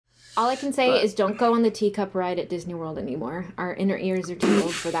All I can say is don't go on the teacup ride at Disney World anymore. Our inner ears are too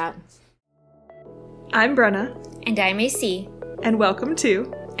old for that. I'm Brenna. And I'm AC. And welcome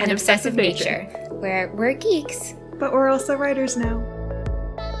to An Obsessive Nature, where we're geeks. But we're also writers now.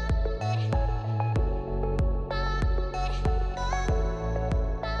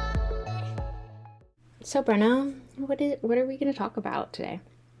 So, Brenna, what are we going to talk about today?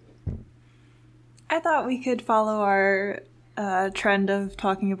 I thought we could follow our trend of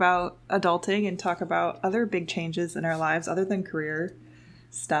talking about adulting and talk about other big changes in our lives other than career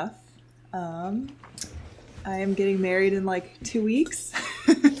stuff. I am getting married in like 2 weeks,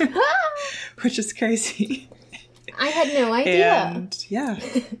 which is crazy. I had no idea. And yeah.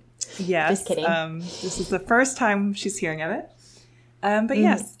 Yes. Just kidding. This is the first time she's hearing of it. But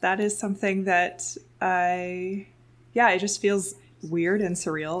yes, that is something that it just feels weird and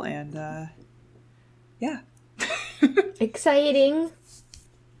surreal and yeah. Exciting.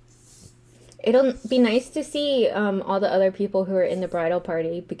 It'll be nice to see all the other people who are in the bridal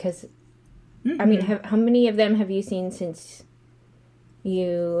party because, I mean, how many of them have you seen since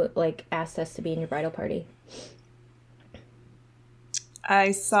you, asked us to be in your bridal party? I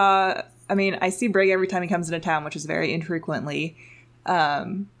see Brig every time he comes into town, which is very infrequently.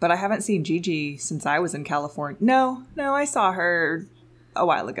 But I haven't seen Gigi since I was in California. No, I saw her a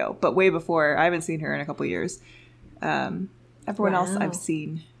while ago, but way before. I haven't seen her in a couple years. Everyone else I've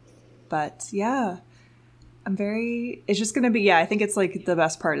seen. But yeah, it's just going to be, I think it's like the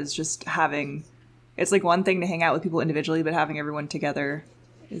best part is just it's like one thing to hang out with people individually, but having everyone together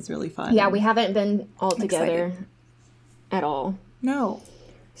is really fun. Yeah, we haven't been all together at all. No.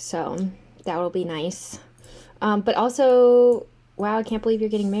 So that will be nice. But also, wow, I can't believe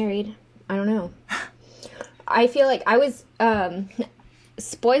you're getting married. I don't know. I feel like I was,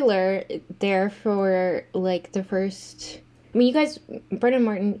 spoiler, there for the first, I mean, you guys, Brent and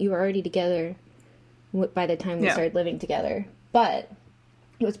Martin, you were already together by the time we started living together, but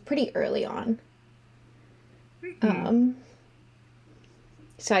it was pretty early on. Mm-hmm.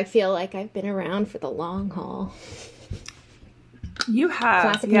 So I feel like I've been around for the long haul. You have.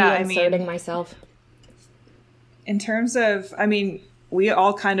 Classically inserting myself. In terms of, we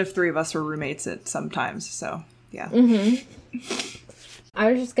all three of us were roommates at sometimes, so yeah. Mm-hmm. I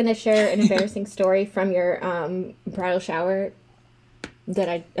was just going to share an embarrassing story from your bridal shower that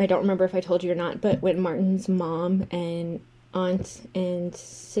I don't remember if I told you or not, but when Martin's mom and aunt and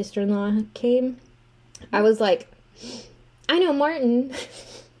sister-in-law came, I was like, I know Martin.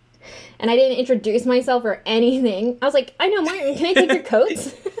 And I didn't introduce myself or anything. I was like, I know Martin. Can I take your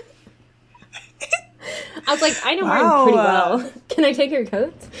coats? I was like, I know Martin pretty well. Can I take your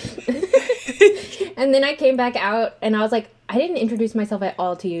coats? And then I came back out and I was like, I didn't introduce myself at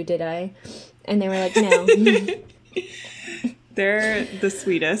all to you, did I? And they were like, no. They're the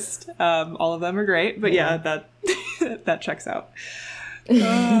sweetest. All of them are great. But yeah, that checks out.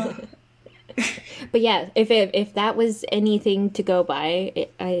 But yeah, if that was anything to go by,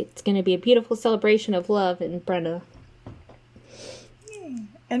 it's going to be a beautiful celebration of love and Brenna.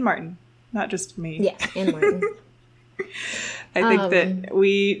 And Martin. Not just me. Yeah, and Martin. I think that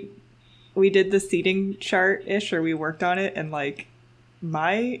we did the seating chart-ish, or we worked on it, and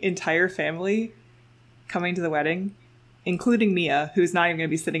my entire family coming to the wedding, including Mia, who's not even going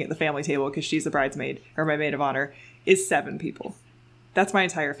to be sitting at the family table because she's the bridesmaid, or my maid of honor, is 7 people. That's my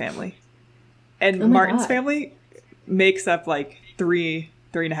entire family. And Martin's family makes up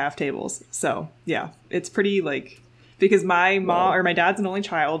 3.5 tables. So yeah, it's pretty because my mom or my dad's an only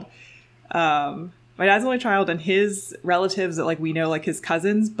child. My dad's the only child, and his relatives that we know, his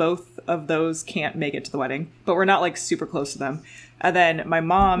cousins, both of those can't make it to the wedding, but we're not super close to them. And then my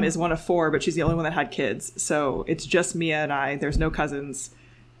mom is one of 4, but she's the only one that had kids, so it's just Mia and I. There's no cousins.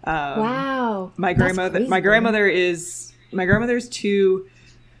 Wow. My grandmother's too,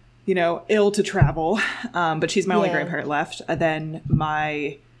 ill to travel, but she's my only grandparent left. And then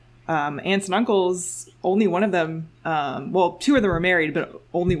my aunts and uncles, only one of them, 2 of them are married, but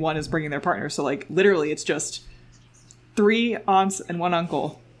only one is bringing their partner. So literally it's just 3 aunts and 1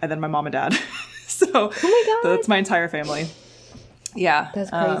 uncle, and then my mom and dad. So, oh my God. So that's my entire family. Yeah. That's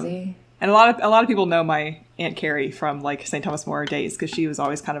crazy. And a lot of people know my Aunt Carrie from St. Thomas More days, because she was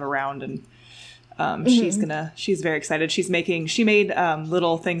always kind of around, and she's very excited. She made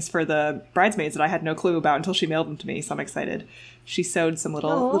little things for the bridesmaids that I had no clue about until she mailed them to me. So I'm excited. She sewed some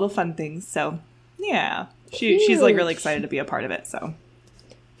little fun things. So yeah, she's really excited to be a part of it. So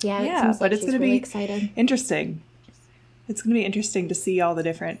yeah, but it's going to really be excited. Interesting. It's going to be interesting to see all the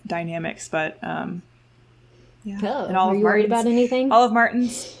different dynamics, but and all are you worried about anything? All of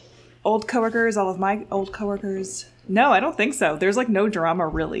Martin's old coworkers, all of my old coworkers. No, I don't think so. There's like no drama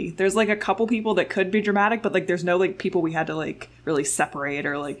really. There's like a couple people that could be dramatic, but like there's no like people we had to like really separate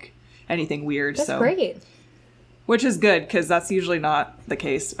or like anything weird. That's great. Which is good because that's usually not the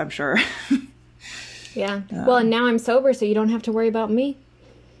case, I'm sure. Yeah. Well, and now I'm sober, so you don't have to worry about me.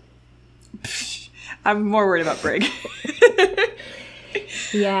 I'm more worried about Brig.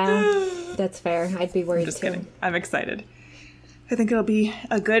 Yeah, that's fair. I'd be worried Just too. kidding. I'm excited. I think it'll be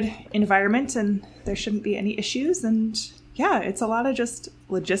a good environment and there shouldn't be any issues. And yeah, it's a lot of just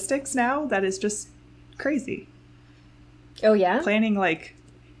logistics now that is just crazy. Oh, yeah? Planning like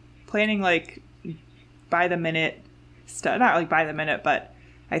by the minute stuff. Not like by the minute, but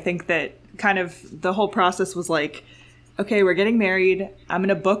I think that kind of the whole process was like, okay, we're getting married. I'm going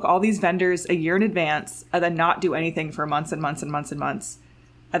to book all these vendors a year in advance and then not do anything for months and months and months and months.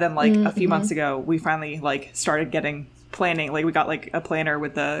 And then like a few months ago, we finally like started getting planning. Like we got like a planner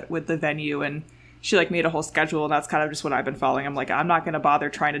with the venue and she like made a whole schedule and that's kind of just what I've been following. I'm like, I'm not going to bother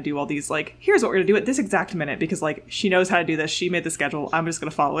trying to do all these like, here's what we're going to do at this exact minute because like she knows how to do this. She made the schedule. I'm just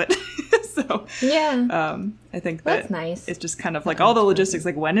going to follow it. So yeah, I think that's nice. It's just kind of like all the logistics,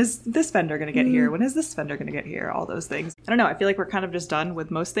 like when is this vendor going to get here? When is this vendor going to get here? All those things. I don't know. I feel like we're kind of just done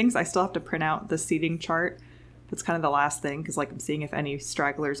with most things. I still have to print out the seating chart. That's kind of the last thing because like I'm seeing if any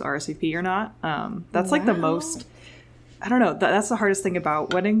stragglers RSVP or not. That's like the most, I don't know. That's the hardest thing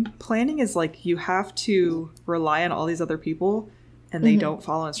about wedding planning is like you have to rely on all these other people and they don't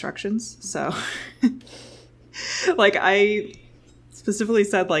follow instructions. So like I specifically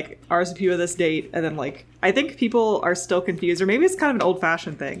said like RSVP with this date and then like I think people are still confused or maybe it's kind of an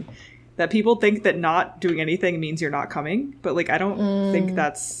old-fashioned thing that people think that not doing anything means you're not coming, but like I don't think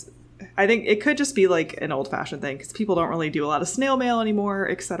that's, I think it could just be like an old-fashioned thing because people don't really do a lot of snail mail anymore,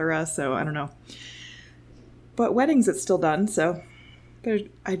 etc. So I don't know, but weddings it's still done. So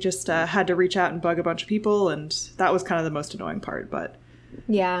I just had to reach out and bug a bunch of people and that was kind of the most annoying part, but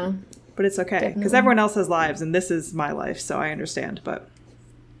yeah. But it's okay because everyone else has lives and this is my life, so I understand. But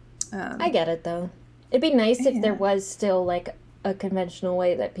I get it though. It'd be nice if there was still like a conventional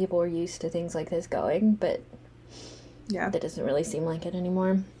way that people were used to things like this going, but yeah, that doesn't really seem like it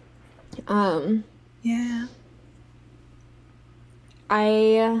anymore. Yeah.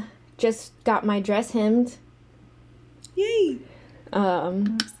 I just got my dress hemmed. Yay.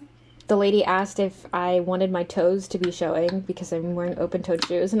 The lady asked if I wanted my toes to be showing because I'm wearing open-toed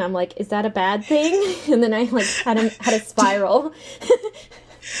shoes, and I'm like, "Is that a bad thing?" And then I like had a spiral.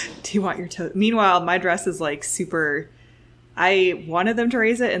 Do you want your toes? Meanwhile, my dress is like super. I wanted them to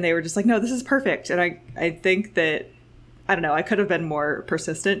raise it, and they were just like, "No, this is perfect." And I think that I don't know. I could have been more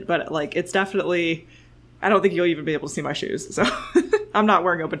persistent, but like it's definitely. I don't think you'll even be able to see my shoes, so I'm not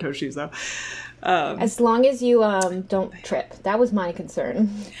wearing open-toed shoes though. As long as you don't trip. That was my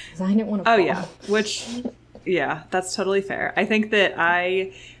concern. Because I didn't want to fall. Oh, yeah. Which, yeah, that's totally fair. I think that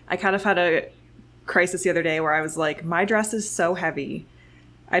I kind of had a crisis the other day where I was like, my dress is so heavy.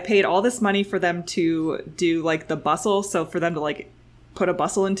 I paid all this money for them to do, like, the bustle. So for them to, like, put a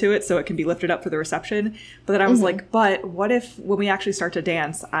bustle into it so it can be lifted up for the reception. But then I was like, but what if when we actually start to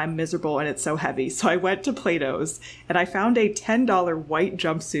dance, I'm miserable and it's so heavy? So I went to Plato's and I found a $10 white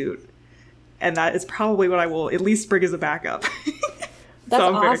jumpsuit. And that is probably what I will at least bring as a backup. That's so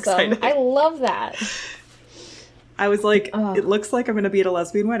I'm very awesome. excited. I love that. I was like, it looks like I'm going to be at a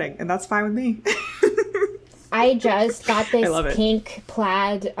lesbian wedding, and that's fine with me. I just got this pink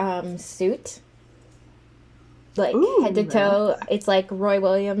plaid suit. Like, head to toe. It's like Roy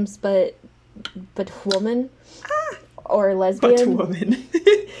Williams, but woman. Or lesbian. But woman.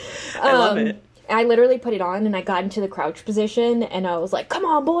 I love it. I literally put it on and I got into the crouch position and I was like, come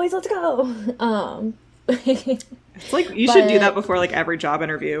on, boys, let's go. It's like you should do that before like every job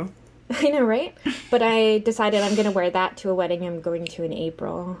interview. I know, right? But I decided I'm going to wear that to a wedding I'm going to in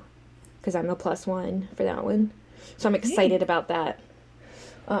April because I'm a +1 for that one. So I'm excited about that.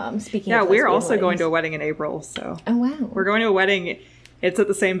 Speaking of we're also weddings. going to a wedding in April. So oh, wow. We're going to a wedding. It's at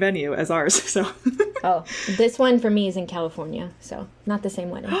the same venue as ours. So oh, this one for me is in California. So not the same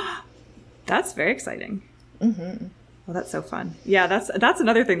wedding. That's very exciting. Mm-hmm. Well, that's so fun. Yeah, that's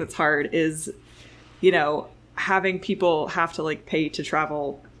another thing that's hard is, you know, having people have to like pay to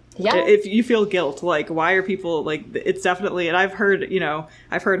travel. Yeah. If you feel guilt, like why are people like? It's definitely, and I've heard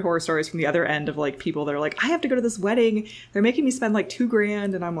horror stories from the other end of like people that are like, I have to go to this wedding. They're making me spend like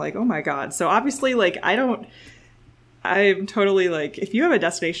 $2,000, and I'm like, oh my god. So obviously, like I'm totally like, if you have a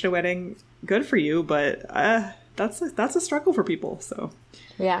destination wedding, good for you, but that's a struggle for people. So.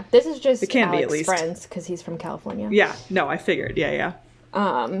 Yeah, this is just it can Alex's be, at least. friends because he's from California. Yeah, no, I figured. Yeah.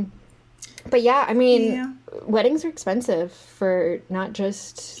 But yeah, I mean, weddings are expensive for not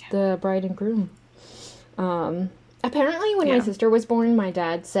just the bride and groom. Apparently when my sister was born, my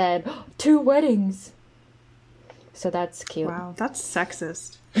dad said, 2 weddings. So that's cute. Wow, that's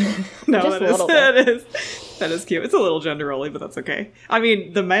sexist. No, that is cute. It's a little gender rolly, but that's okay. I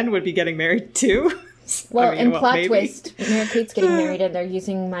mean, the men would be getting married too. Well, plot twist, Mary Kate's getting married and they're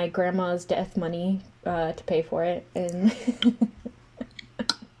using my grandma's death money to pay for it. And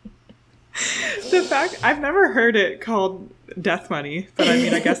the fact, I've never heard it called death money, but I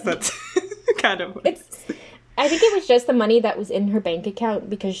mean, I guess that's kind of... I think it was just the money that was in her bank account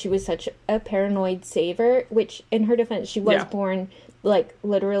because she was such a paranoid saver, which in her defense, she was born like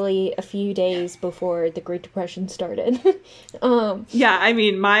literally a few days before the Great Depression started. Yeah, I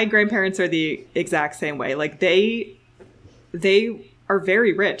mean, my grandparents are the exact same way. Like they are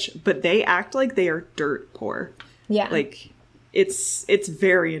very rich, but they act like they are dirt poor. Yeah. Like it's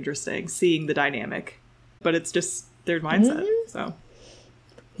very interesting seeing the dynamic, but it's just their mindset. So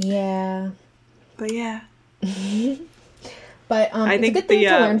yeah. But yeah. But it's a good thing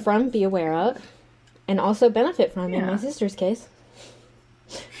to learn from, be aware of, and also benefit from in my sister's case.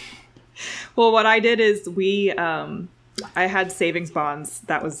 Well, what I did is I had savings bonds.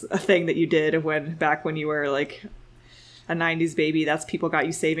 That was a thing that you did back when you were like a 90s baby. That's people got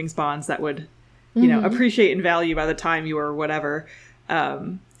you savings bonds that would, you know, appreciate in value by the time you were whatever.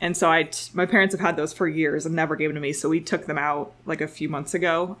 And so my parents have had those for years and never gave them to me. So we took them out like a few months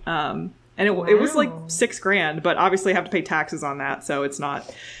ago. And it was like $6,000, but obviously I have to pay taxes on that. So it's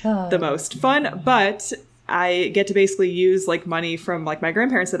not the most fun, but I get to basically use like money from like my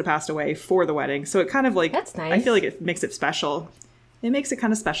grandparents that have passed away for the wedding. So it kind of like, that's nice. I feel like it makes it special. It makes it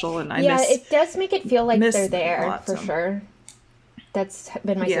kind of special. And it does make it feel like they're there for sure. That's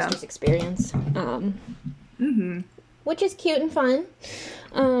been my sister's experience. Which is cute and fun.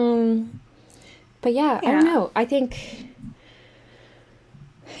 But I don't know. I think...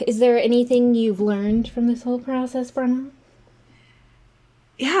 Is there anything you've learned from this whole process, Brenna?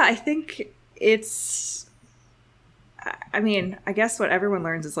 Yeah, I think I mean, I guess what everyone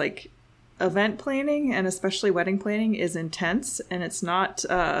learns is like event planning and especially wedding planning is intense, and it's not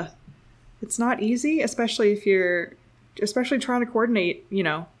easy, especially if you're trying to coordinate,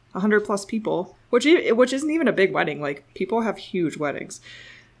 100 plus people, which isn't even a big wedding. Like people have huge weddings.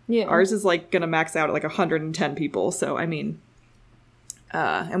 Yeah. Ours is like going to max out at like 110 people. So, I mean,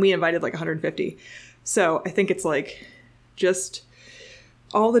 and we invited like 150. So I think it's like just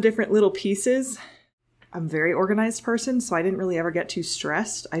all the different little pieces. I'm a very organized person, so I didn't really ever get too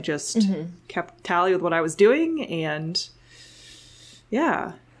stressed. I just kept tally with what I was doing, and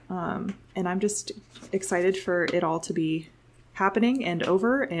and I'm just excited for it all to be happening and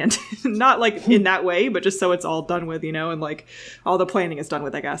over, and not like in that way, but just so it's all done with, and like all the planning is done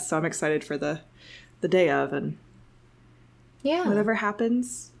with, I guess. So I'm excited for the day of, and whatever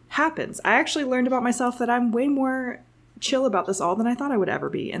happens. I actually learned about myself that I'm way more chill about this all than I thought I would ever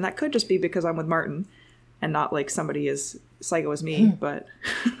be, and that could just be because I'm with Martin and not like somebody as psycho as me, but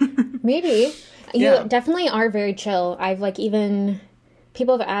maybe you definitely are very chill. I've like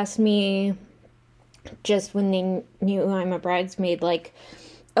people have asked me just when they knew I'm a bridesmaid, like,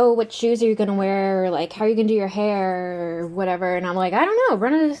 oh, what shoes are you gonna wear, or like how are you gonna do your hair or whatever, and I'm like, I don't know,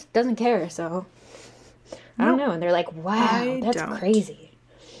 Brenna just doesn't care, so I don't know. And they're like, wow, that's crazy.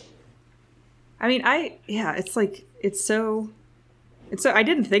 I mean, it's so I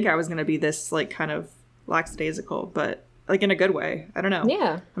didn't think I was gonna be this like kind of lackadaisical, but like in a good way. I don't know.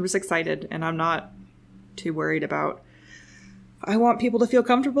 Yeah. I'm just excited, and I'm not too worried about. I want people to feel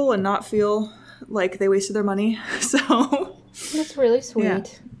comfortable and not feel like they wasted their money. So that's really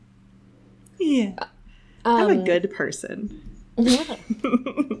sweet. Yeah. I'm a good person. Yeah.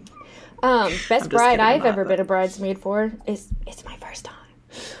 Best bride I've ever been a bridesmaid for is it's my first time.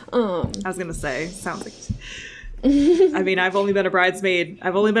 I was gonna say, sounds like. I mean, I've only been a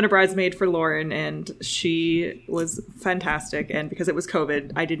bridesmaid for Lauren, and she was fantastic. And because it was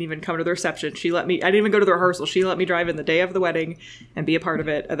COVID, I didn't even come to the reception. I didn't even go to the rehearsal. She let me drive in the day of the wedding and be a part of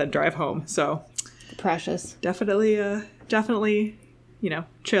it, and then drive home. So precious. Definitely,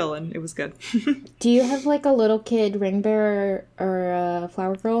 chill, and it was good. Do you have like a little kid ring bearer or a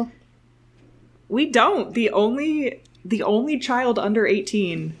flower girl? We don't. The only child under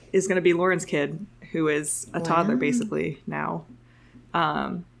 18 is going to be Lauren's kid, who is a toddler basically now.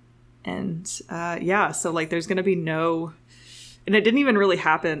 So like there's going to be no, and it didn't even really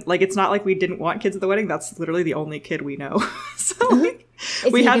happen. Like, it's not like we didn't want kids at the wedding. That's literally the only kid we know. So like,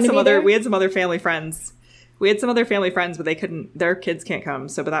 we had some other family friends. We had some other family friends, but their kids can't come.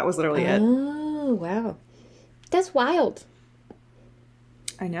 So, but that was literally it. Oh, wow. That's wild.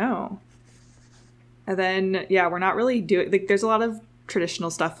 I know. And then, yeah, we're not really doing, like, there's a lot of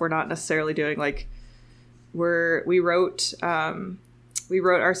traditional stuff we're not necessarily doing. Like, we wrote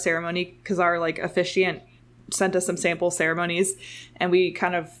our ceremony because our, like, officiant sent us some sample ceremonies, and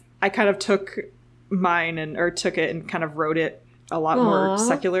I kind of took mine took it and kind of wrote it a lot more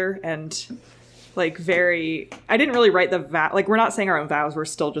secular and, like, very, I didn't really write the vow. Like, we're not saying our own vows. We're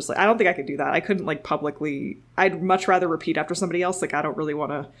still just, like, I don't think I could do that. I couldn't, like, publicly, I'd much rather repeat after somebody else. Like, I don't really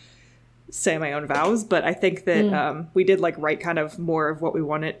want to say my own vows, but I think that we did, like, write kind of more of what we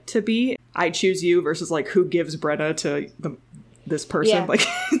want it to be. I choose you versus, like, who gives Brenna to this person. Yeah. Like,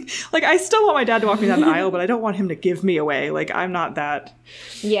 like, I still want my dad to walk me down the aisle, but I don't want him to give me away. Like, I'm not that.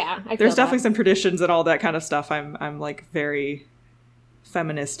 Yeah, there's definitely some traditions and all that kind of stuff. I'm like very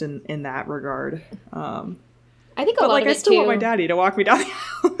feminist in that regard. I think a lot like, of it I still too, want my daddy to walk me down the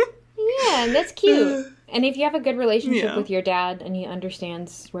aisle. Yeah, and that's cute. And if you have a good relationship with your dad and he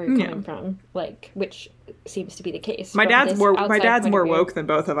understands where you're coming from, like, which seems to be the case. My dad's more woke than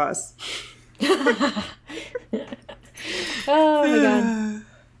both of us. Oh my god,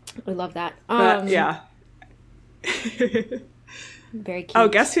 I love that. Yeah. Very cute. Oh,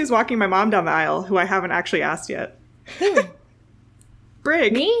 guess who's walking my mom down the aisle? Who I haven't actually asked yet.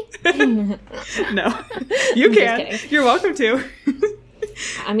 Brig. Me? No, you can. You're welcome to.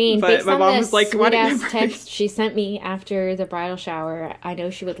 I mean, but based my on mom this was like, sweet-ass text she sent me after the bridal shower, I know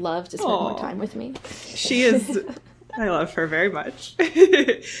she would love to spend more time with me. She is. I love her very much.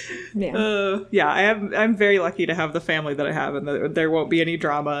 Yeah. I'm very lucky to have the family that I have, and there won't be any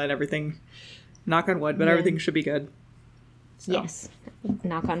drama and everything. Knock on wood, but everything should be good. So. Yes.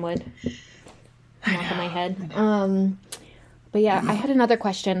 Knock on wood. Knock on my head. But yeah, I had another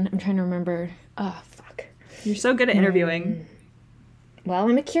question. I'm trying to remember. Oh, fuck. You're so good at interviewing. Well,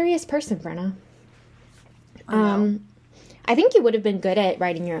 I'm a curious person, Brenna. I think you would have been good at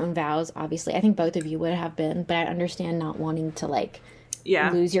writing your own vows, obviously. I think both of you would have been, but I understand not wanting to, like,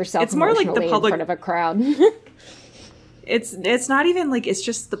 lose yourself it's more like the public in front of a crowd. It's not even, like, it's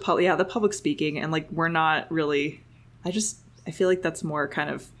just the public speaking, and, like, we're not really, I feel like that's more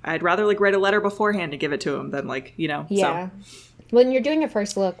kind of, I'd rather, like, write a letter beforehand to give it to him than, like, you know. Yeah. So. When you're doing a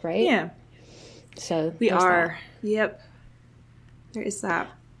first look, right? Yeah. So we are. That. Yep. There is that.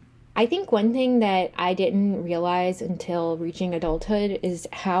 I think one thing that I didn't realize until reaching adulthood is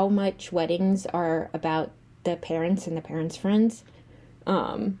how much weddings are about the parents and the parents' friends.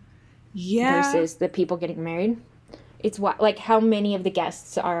 Versus the people getting married. It's like how many of the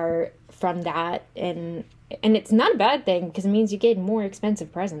guests are from that, and it's not a bad thing because it means you get more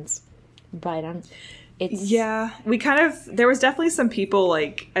expensive presents. But it's we kind of, there was definitely some people,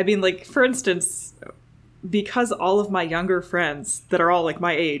 like, I mean, like, for instance, because all of my younger friends that are all, like,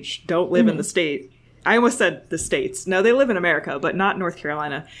 my age don't live in the state. I almost said the States. No, they live in America, but not North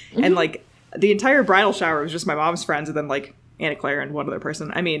Carolina. And, like, the entire bridal shower was just my mom's friends, and then, like, Anna Claire and one other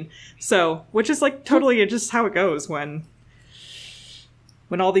person. I mean, so, which is, like, totally just how it goes when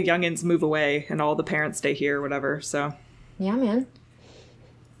all the youngins move away and all the parents stay here or whatever, so. Yeah, man.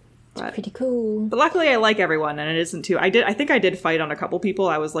 It's pretty cool. But luckily I like everyone, and it isn't too, I think I did fight on a couple people.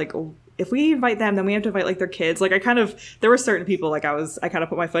 I was like, oh, if we invite them, then we have to invite, like, their kids. Like, there were certain people, like, I kind of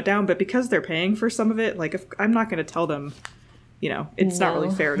put my foot down, but because they're paying for some of it, like, if I'm not going to tell them, you know, it's not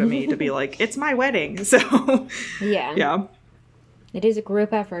really fair to me to be like, it's my wedding. So, yeah. It is a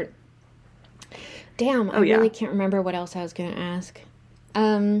group effort. Damn, I really can't remember what else I was going to ask.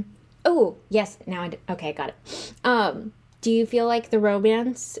 Oh, yes, now okay, got it. Do you feel like the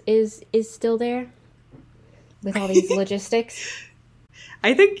romance is still there with all these logistics?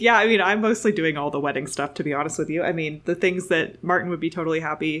 I think, yeah, I mean, I'm mostly doing all the wedding stuff, to be honest with you. I mean, the things that Martin would be totally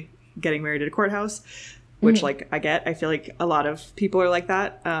happy getting married at a courthouse, which, like, I feel like a lot of people are like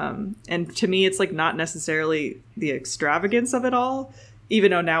that. And to me, it's, like, not necessarily the extravagance of it all,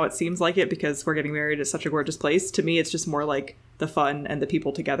 even though now it seems like it because we're getting married at such a gorgeous place. To me, it's just more like the fun and the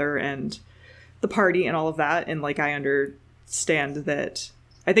people together and the party and all of that. And, like, I understand that.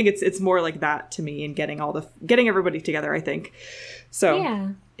 I think it's more like that to me, and getting everybody together, I think.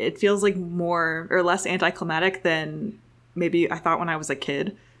 So it feels like more or less anticlimactic than maybe I thought when I was a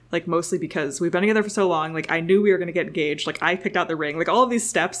kid. Like, mostly because we've been together for so long. Like, I knew we were going to get engaged. Like, I picked out the ring. Like, all of these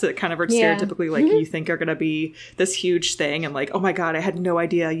steps that kind of are stereotypically, like, you think are going to be this huge thing. And, like, oh my God, I had no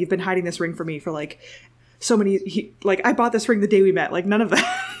idea. You've been hiding this ring for me for, like, so many... like, I bought this ring the day we met. Like, none of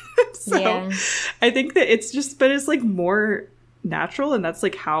that. So, I think that it's just... But it's, like, more natural. And that's,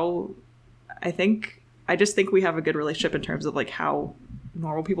 like, how... I just think we have a good relationship in terms of, like, how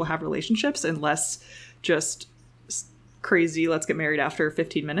normal people have relationships. And less just... crazy, let's get married after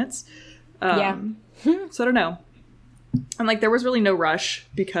 15 minutes. So I don't know. And, like, there was really no rush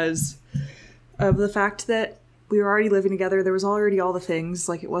because of the fact that we were already living together. There was already all the things.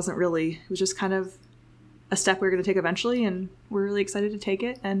 Like, it was just kind of a step we were going to take eventually, and we're really excited to take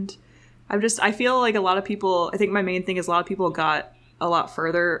it. And I feel like a lot of people, I think my main thing is a lot of people got a lot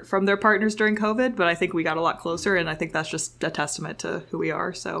further from their partners during COVID, but I think we got a lot closer, and I think that's just a testament to who we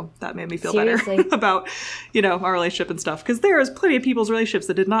are. So that made me feel Seriously. better about, our relationship and stuff. Because there is plenty of people's relationships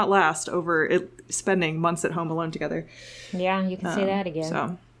that did not last over spending months at home alone together. Yeah, you can say that again.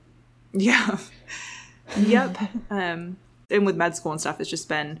 So, yeah. Yep. And with med school and stuff, it's just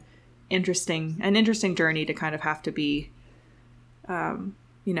been an interesting journey to kind of have to be,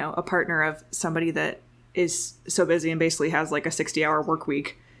 a partner of somebody that is so busy and basically has like a 60-hour work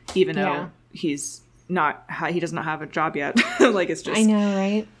week, even though he does not have a job yet. Like, it's just, I know,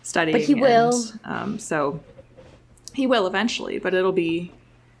 right? Studying. But he will. So he will eventually, but it'll be,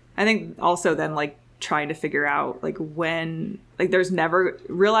 I think also then like trying to figure out like when, like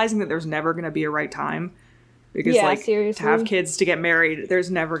realizing that there's never going to be a right time. Because seriously. To have kids, to get married,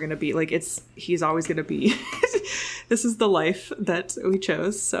 there's never going to be like, he's always going to be, this is the life that we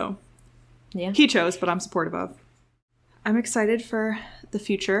chose. So yeah, he chose, but I'm supportive of. I'm excited for the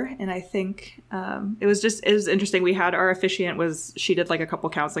future. And I think it was interesting. We had our officiant she did like a couple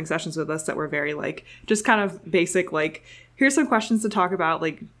counseling sessions with us that were very like, just kind of basic, like, here's some questions to talk about,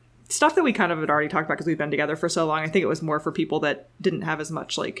 like stuff that we kind of had already talked about because we've been together for so long. I think it was more for people that didn't have as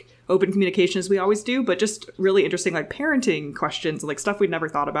much like open communication as we always do, but just really interesting like parenting questions, like stuff we'd never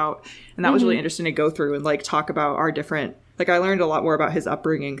thought about. And that was really interesting to go through and like talk about our different, like I learned a lot more about his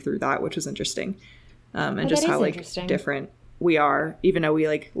upbringing through that, which was interesting. And just how like different we are, even though we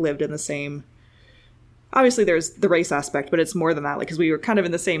like lived in the same, obviously there's the race aspect, but it's more than that, like, because we were kind of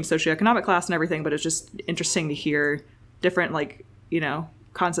in the same socioeconomic class and everything, but it's just interesting to hear different like,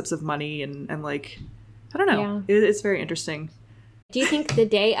 concepts of money and like, I don't know. Yeah. It's very interesting. Do you think the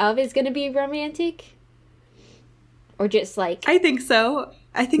day of is going to be romantic? Or just like... I think so.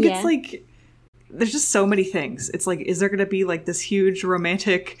 I think it's like, there's just so many things. It's like, is there going to be like this huge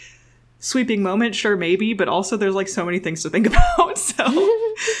romantic sweeping moment? Sure, maybe. But also there's like so many things to think about. So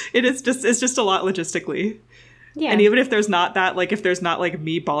it's just a lot logistically. Yeah. And even if there's not that, like, if there's not like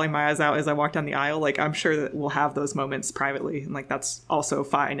me bawling my eyes out as I walk down the aisle, like, I'm sure that we'll have those moments privately, and like that's also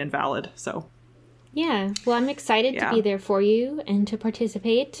fine and valid. So yeah, well, I'm excited to be there for you and to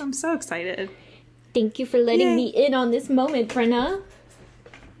participate. I'm so excited. Thank you for letting me in on this moment, Brenna.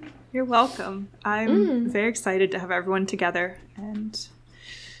 You're welcome. I'm very excited to have everyone together, and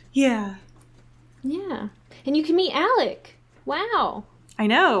yeah, and you can meet Alec. Wow. I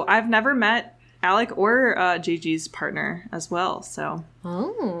know. I've never met Alec or Gigi's partner as well, so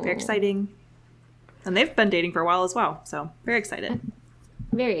very exciting. And they've been dating for a while as well, so very excited.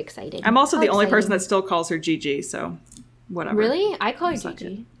 Very exciting. I'm also the only person that still calls her Gigi, so whatever. Really? I call her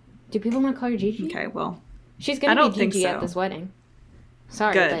Gigi. Do people want to call her Gigi? Okay, well, she's going to be Gigi at this wedding.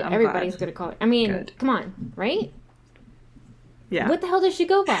 Sorry, but everybody's going to call her. I mean, come on, right? Yeah. What the hell does she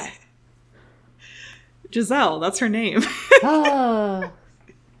go by? Giselle, that's her name. Oh.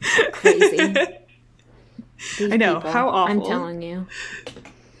 Crazy. I know, people, how awful. I'm telling you.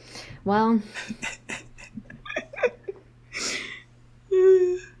 Well,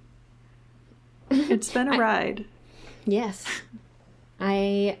 it's been a ride. Yes.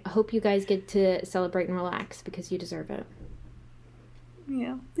 I hope you guys get to celebrate and relax because you deserve it.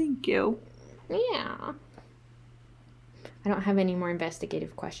 Yeah, thank you. Yeah. I don't have any more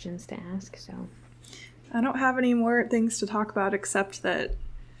investigative questions to ask, so. I don't have any more things to talk about except that,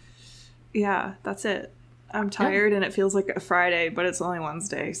 yeah, that's it. I'm tired and it feels like a Friday, but it's only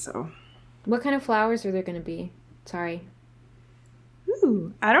Wednesday, so. What kind of flowers are there going to be? Sorry.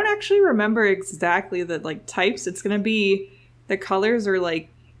 Ooh, I don't actually remember exactly the, like, types. It's going to be, the colors are, like,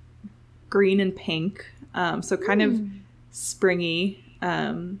 green and pink, so kind of springy,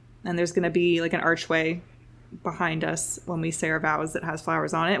 and there's going to be, like, an archway behind us when we say our vows that has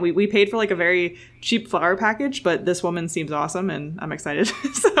flowers on it. We paid for like a very cheap flower package, but this woman seems awesome and I'm excited.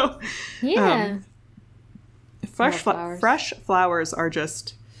 So yeah, fresh flowers are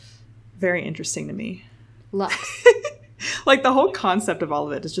just very interesting to me. Lux. Like the whole concept of all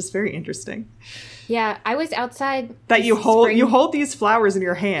of it is just very interesting. Yeah, I was outside that you hold these flowers in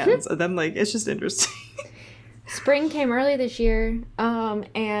your hands and then like it's just interesting. Spring came early this year,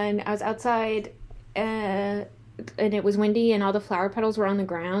 and I was outside and it was windy and all the flower petals were on the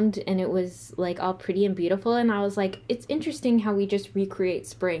ground and it was like all pretty and beautiful, and I was like, it's interesting how we just recreate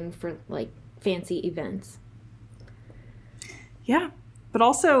spring for like fancy events. Yeah, but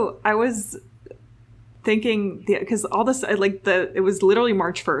also I was thinking, because all this, like it was literally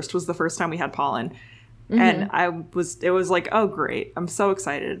March 1st was the first time we had pollen, and it was like, oh great, I'm so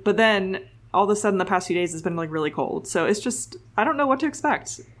excited. But then all of a sudden the past few days has been like really cold. So it's just, I don't know what to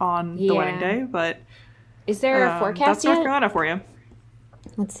expect on the wedding day, but is there a forecast that's North Carolina for you.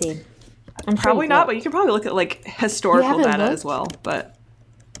 Let's see. I'm probably not, but you can probably look at like historical data as well. But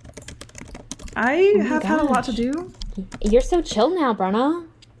I have had a lot to do. You're so chill now, Brenna.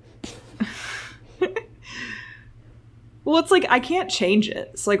 Well, it's like I can't change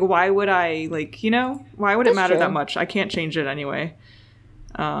it. It's like, why would I, like, you know, why would it matter that much? I can't change it anyway.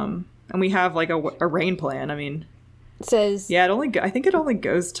 And we have like a rain plan. I mean, it says, yeah, I think it only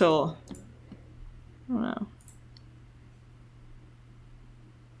goes till, I don't know.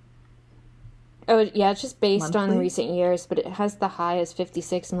 Oh, yeah, it's just based Monthly? on recent years, but it has the high as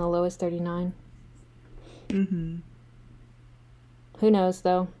 56 and the low as 39. Mm-hmm. Who knows,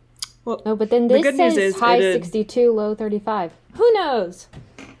 though? Well, no, but then this good says news is high 62, low 35. Who knows?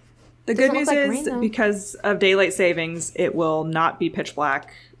 The good news is because of daylight savings, it will not be pitch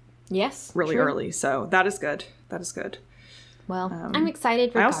black. Yes, really early. So that is good. That is good. Well, I'm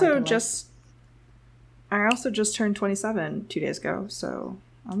excited. I also just turned 27 2 days ago, so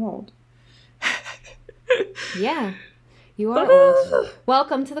I'm old. Yeah, you are old.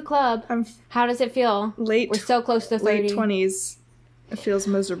 Welcome to the club. How does it feel? We're so close to 30. Late 20s. It feels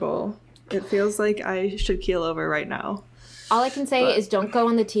miserable. It feels like I should keel over right now. All I can say is don't go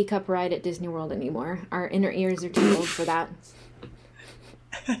on the teacup ride at Disney World anymore. Our inner ears are too old for that.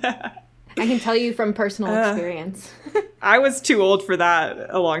 I can tell you from personal experience. I was too old for that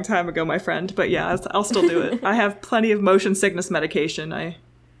a long time ago, my friend. But yeah, I'll still do it. I have plenty of motion sickness medication.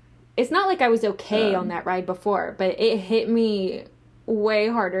 It's not like I was okay on that ride before, but it hit me way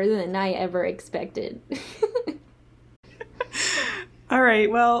harder than I ever expected. All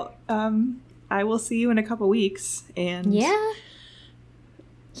right. Well, I will see you in a couple weeks, and yeah,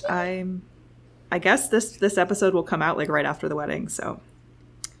 I guess this episode will come out like right after the wedding. So,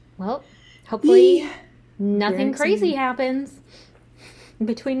 well, hopefully nothing crazy happens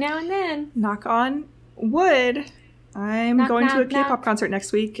between now and then. Knock on wood. I'm going to a K-pop concert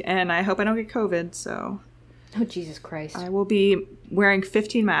next week, and I hope I don't get COVID. So, oh Jesus Christ! I will be wearing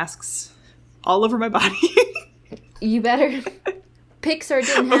 15 masks all over my body. You better. Pixar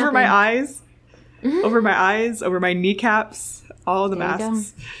didn't happen. Over my eyes, over my kneecaps, all the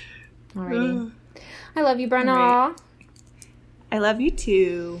masks. Alrighty. I love you, Brenna. Right. I love you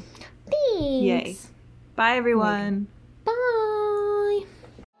too. Thanks. Yay. Bye, everyone. Bye.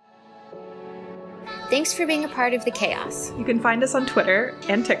 Thanks for being a part of the chaos. You can find us on Twitter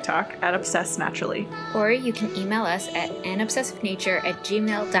and TikTok at Obsessed Naturally. Or you can email us at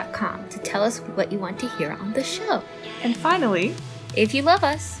anobsessivenature@gmail.com to tell us what you want to hear on the show. And finally, if you love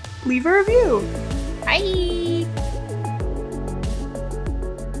us, leave a review. Bye!